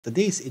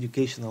Today's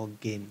educational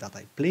game that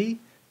I play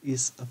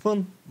is a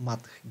fun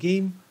math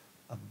game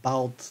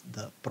about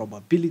the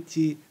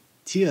probability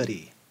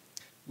theory,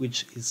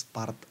 which is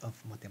part of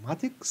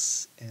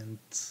mathematics, and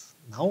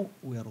now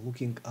we are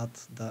looking at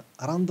the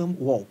random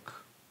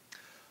walk.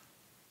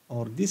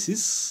 Or this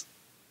is,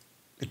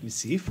 let me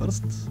see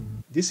first,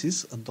 this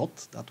is a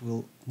dot that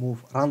will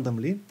move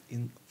randomly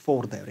in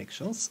 4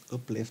 directions,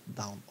 up, left,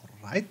 down, or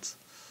right.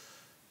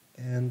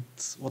 And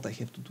what I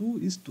have to do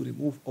is to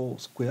remove all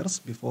squares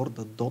before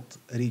the dot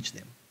reach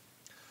them.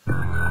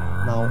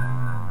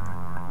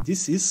 Now,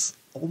 this is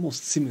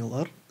almost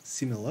similar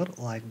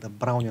like the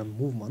Brownian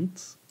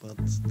movement, but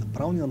the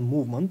Brownian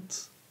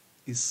movement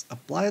is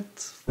applied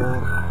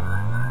for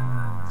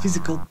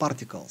physical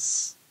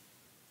particles.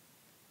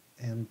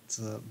 And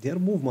their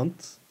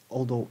movement,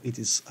 although it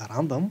is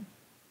random,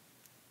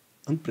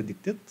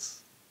 unpredicted,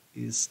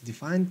 is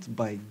defined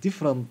by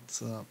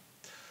different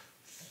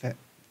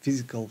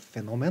physical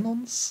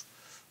phenomenons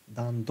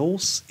than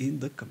those in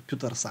the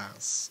computer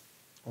science.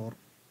 Or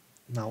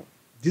now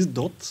this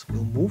dot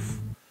will move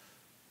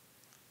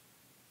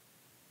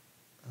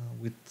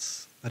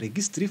with a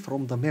registry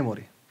from the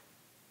memory.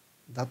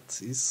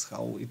 That is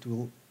how it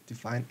will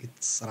define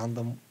its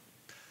random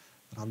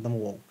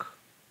walk.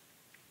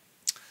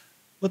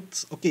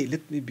 But okay,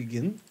 let me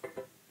begin.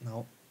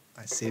 Now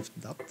I saved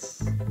that.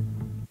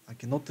 I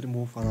cannot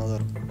remove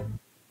another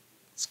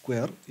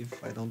square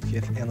if I don't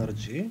have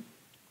energy.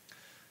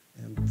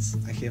 And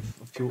I have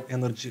a few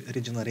energy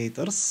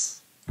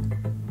regenerators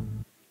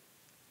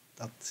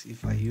that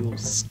if I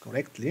use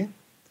correctly,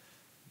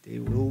 they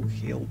will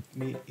help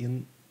me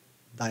in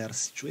dire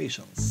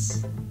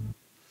situations.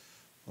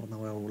 For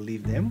now I will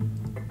leave them.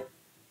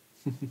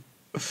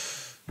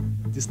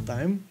 This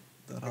time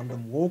the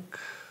random walk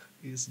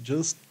is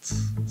just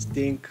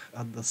staying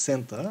at the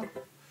center,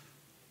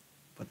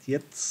 but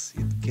yet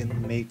it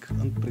can make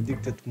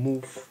unpredicted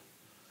move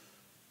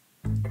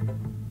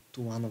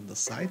to one of the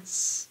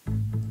sides.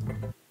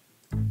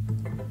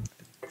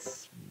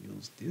 Let's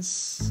use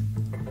this.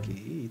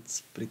 Okay,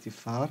 it's pretty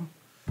far.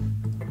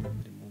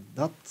 Remove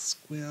that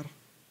square.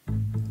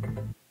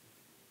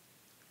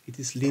 It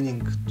is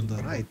leaning to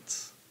the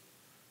right.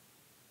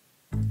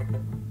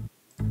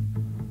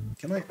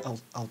 Can I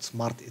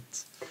outsmart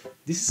it?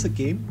 This is a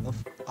game of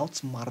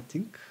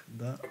outsmarting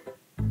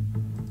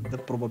the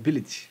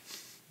probability.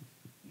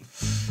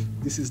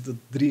 This is the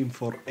dream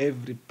for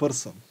every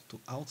person, to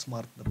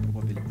outsmart the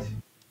probability.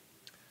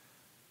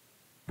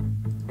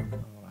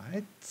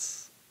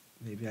 Alright,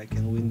 maybe I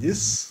can win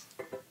this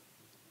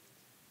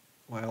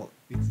while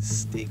it is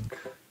staying.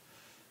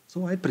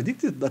 So I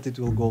predicted that it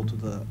will go to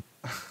the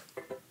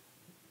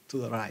to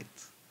the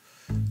right.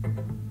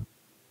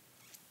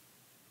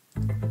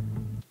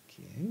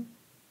 Okay.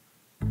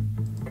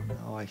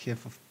 Now I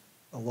have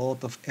a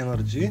lot of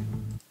energy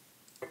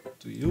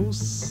to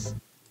use.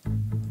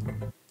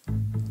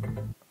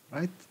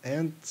 Right,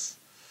 and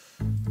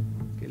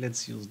okay,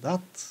 let's use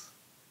that.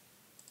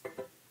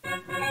 There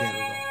we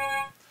go.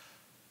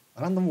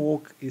 Random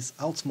walk is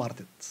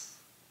outsmarted.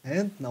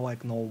 And now I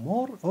know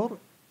more, or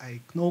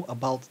I know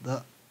about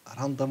the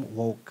random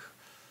walk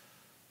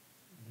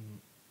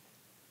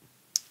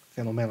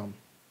phenomenon.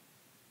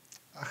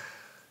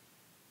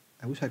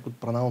 I wish I could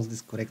pronounce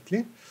this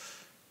correctly,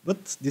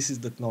 but this is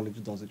the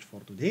knowledge dosage for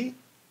today,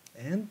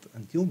 and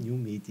until new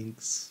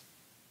meetings.